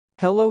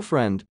Hello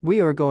friend, we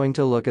are going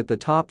to look at the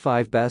top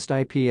 5 best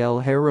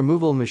IPL hair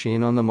removal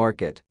machine on the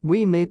market.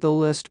 We made the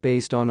list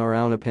based on our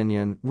own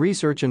opinion,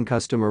 research and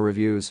customer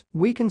reviews.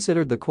 We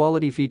considered the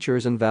quality,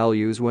 features and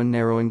values when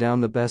narrowing down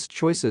the best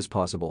choices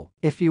possible.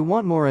 If you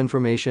want more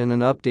information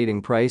and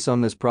updating price on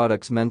this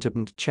product's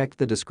mentioned, check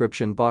the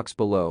description box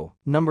below.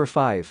 Number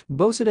 5.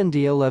 BoSidin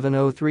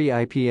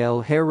D1103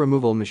 IPL Hair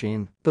Removal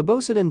Machine. The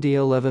BoSidin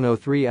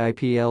D1103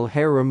 IPL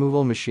Hair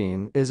Removal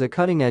Machine is a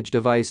cutting-edge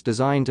device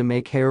designed to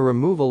make hair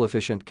removal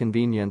efficient,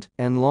 convenient,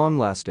 and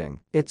long-lasting.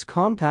 Its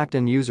compact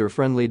and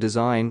user-friendly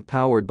design,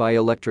 powered by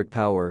electric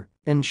power,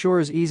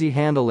 ensures easy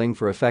handling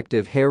for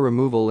effective hair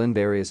removal in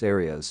various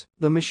areas.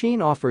 The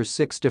machine offers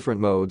 6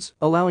 different modes,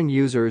 allowing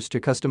users to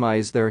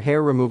customize their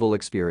hair removal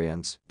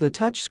experience. The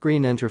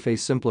touchscreen interface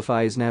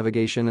simplifies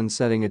navigation and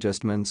setting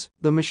adjustments.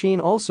 The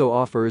machine also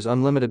offers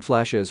unlimited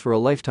flashes for a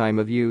lifetime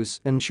of use,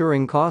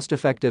 ensuring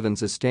cost-effective and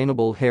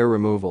sustainable hair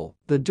removal.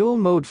 The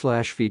dual-mode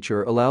flash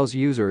feature allows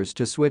users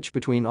to switch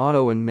between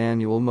auto and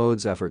manual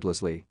modes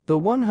effortlessly. The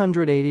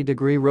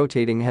 180-degree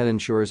rotating head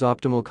ensures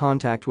optimal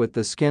contact with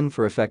the skin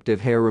for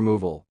effective hair removal.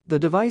 The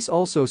device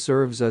also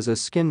serves as a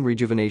skin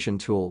rejuvenation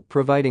tool,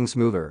 providing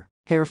smoother,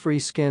 hair-free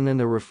skin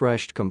and a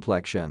refreshed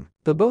complexion.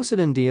 The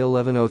BoSidin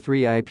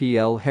D1103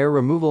 IPL Hair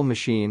Removal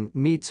Machine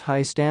meets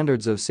high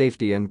standards of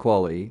safety and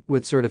quality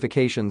with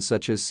certifications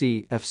such as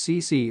C,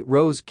 FCC,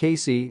 RoHS,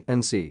 KC,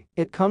 and C.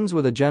 It comes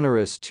with a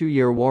generous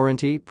 2-year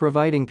warranty,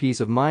 providing peace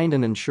of mind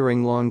and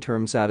ensuring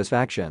long-term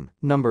satisfaction.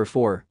 Number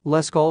 4.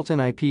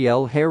 Lescolton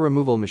IPL Hair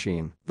Removal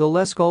Machine. The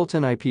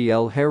Lescolton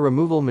IPL Hair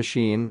Removal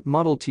Machine,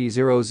 Model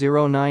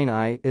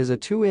T009i, is a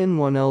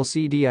 2-in-1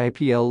 LCD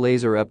IPL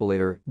laser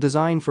epilator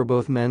designed for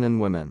both men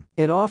and women.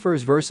 It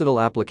offers versatile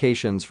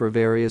applications for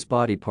various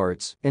body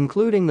parts,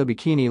 including the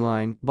bikini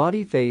line,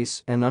 body,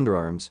 face, and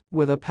underarms.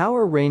 With a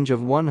power range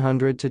of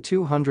 100 to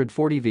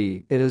 240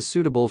 V, it is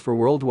suitable for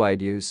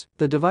worldwide use.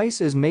 The device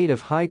is made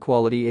of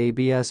high-quality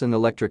ABS and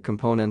electric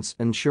components,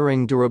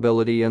 ensuring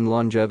durability and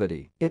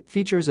longevity. It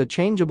features a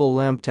changeable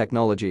lamp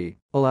technology,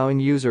 allowing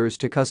users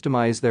to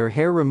customize their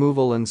hair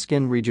removal and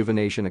skin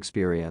rejuvenation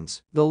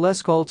experience. The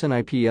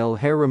Lescolton IPL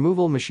Hair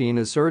Removal Machine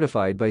is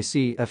certified by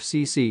C,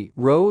 FCC,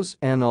 RoHS,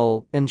 and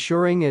UL,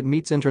 ensuring it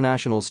meets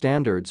international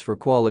standards for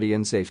quality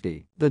and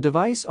safety. The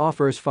device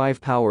offers 5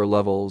 power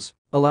levels,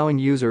 allowing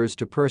users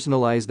to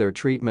personalize their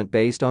treatment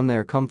based on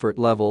their comfort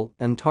level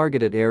and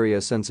targeted area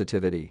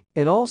sensitivity.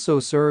 It also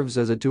serves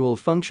as a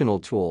dual-functional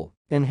tool,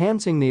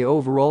 enhancing the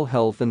overall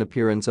health and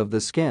appearance of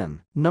the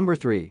skin. Number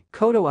 3.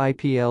 KODO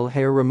IPL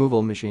Hair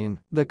Removal Machine.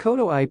 The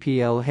KODO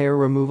IPL Hair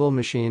Removal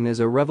Machine is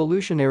a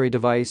revolutionary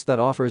device that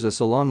offers a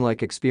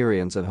salon-like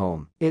experience at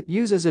home. It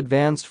uses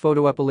advanced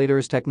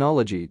photoepilators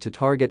technology to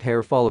target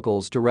hair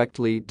follicles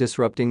directly,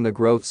 disrupting the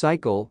growth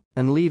cycle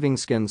and leaving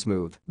skin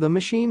smooth. The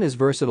machine is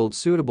versatile,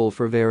 suitable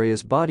for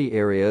various body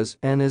areas,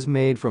 and is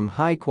made from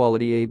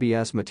high-quality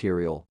ABS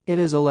material. It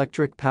is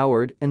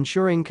electric-powered,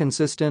 ensuring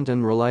consistent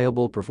and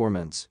reliable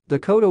performance. The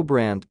KODO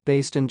brand,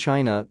 based in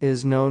China,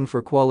 is known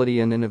for quality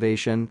and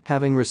innovation,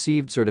 having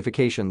received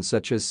certifications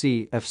such as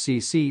C,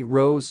 FCC,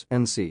 RoHS,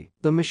 and C.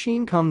 The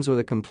machine comes with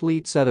a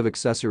complete set of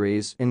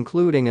accessories,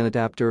 including an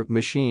adapter,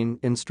 machine,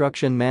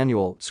 instruction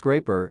manual,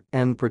 scraper,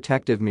 and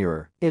protective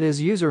mirror. It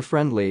is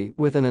user-friendly,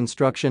 with an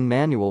instruction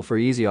manual for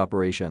easy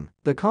operation.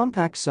 The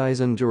compact size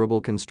and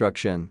durable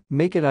construction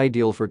make it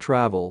ideal for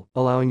travel,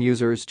 allowing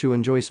users to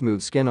enjoy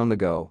smooth skin on the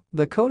go.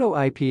 The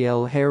KODO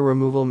IPL Hair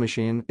Removal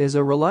Machine is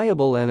a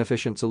reliable and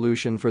efficient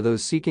solution for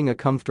those seeking a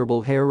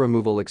comfortable hair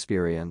removal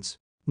experience.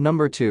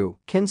 Number 2.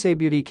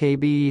 KinseiBeauty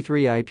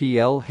KBE3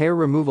 IPL Hair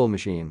Removal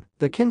Machine.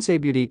 The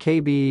KinseiBeauty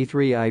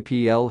KBE3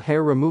 IPL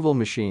Hair Removal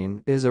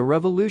Machine is a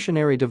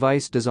revolutionary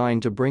device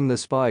designed to bring the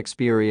spa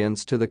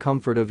experience to the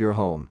comfort of your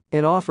home.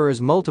 It offers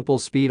multiple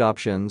speed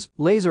options,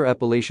 laser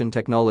epilation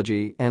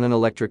technology, and an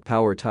electric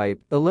power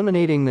type,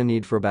 eliminating the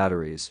need for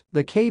batteries.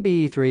 The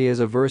KBE3 is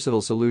a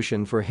versatile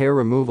solution for hair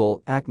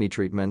removal, acne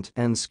treatment,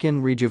 and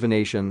skin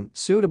rejuvenation,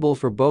 suitable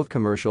for both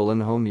commercial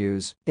and home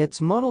use.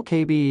 Its model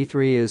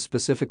KBE3 is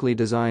specifically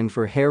designed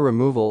for hair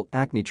removal,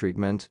 acne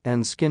treatment,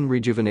 and skin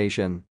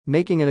rejuvenation,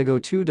 making it a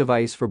go-to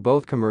device for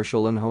both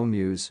commercial and home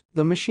use.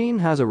 The machine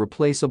has a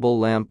replaceable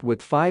lamp with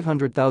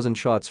 500,000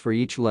 shots for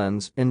each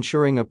lens,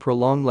 ensuring a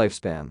prolonged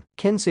lifespan.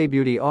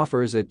 KinseiBeauty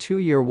offers a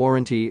 2-year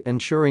warranty,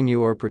 ensuring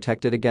you are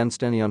protected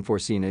against any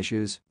unforeseen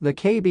issues. The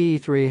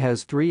KBE3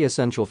 has 3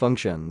 essential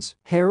functions: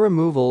 hair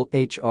removal,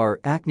 HR,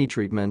 acne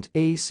treatment,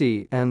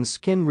 AC, and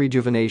skin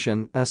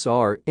rejuvenation,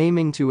 SR,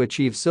 aiming to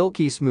achieve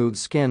silky smooth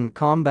skin,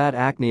 combat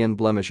acne and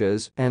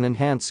blemishes, and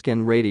enhance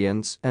skin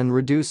radiance and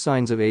reduce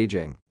signs of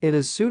aging. It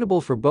is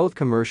suitable for both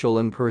commercial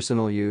and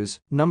personal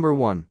use. Number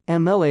 1.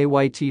 MLAY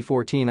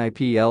T14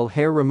 IPL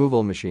Hair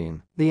Removal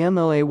Machine. The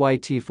MLAY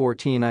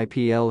T14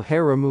 IPL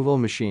Hair Removal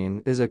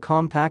Machine is a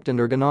compact and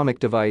ergonomic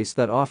device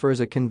that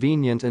offers a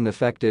convenient and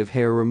effective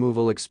hair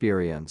removal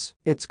experience.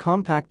 Its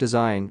compact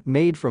design,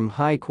 made from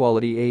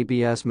high-quality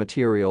ABS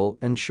material,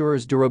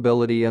 ensures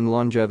durability and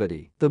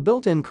longevity. The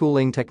built-in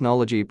cooling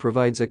technology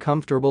provides a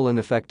comfortable and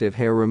effective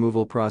hair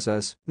removal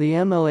process. The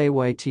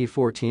MLAY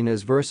T14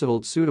 is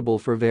versatile, suitable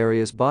for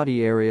various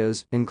body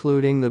areas,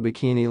 including the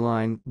bikini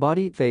line,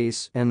 body,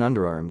 face, and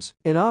underarms.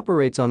 It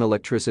operates on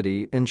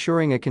electricity,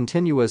 ensuring a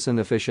continuous and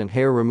efficient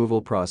hair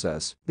removal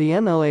process. The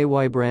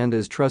MLAY brand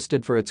is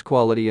trusted for its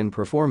quality and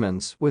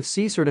performance, with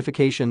C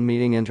certification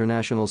meeting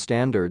international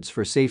standards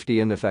for safety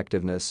and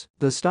effectiveness.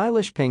 The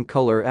stylish pink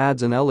color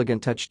adds an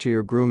elegant touch to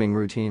your grooming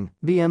routine.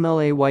 The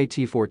MLAY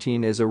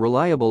T14 is a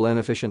reliable and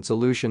efficient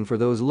solution for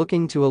those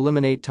looking to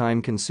eliminate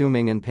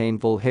time-consuming and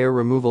painful hair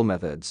removal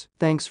methods.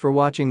 Thanks for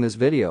watching this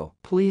video.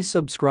 Please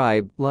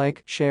subscribe,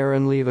 like, share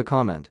and leave a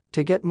comment.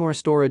 To get more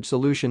storage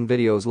solution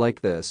videos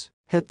like this,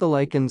 hit the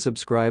like and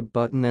subscribe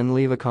button and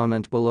leave a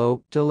comment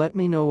below to let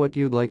me know what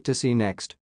you'd like to see next.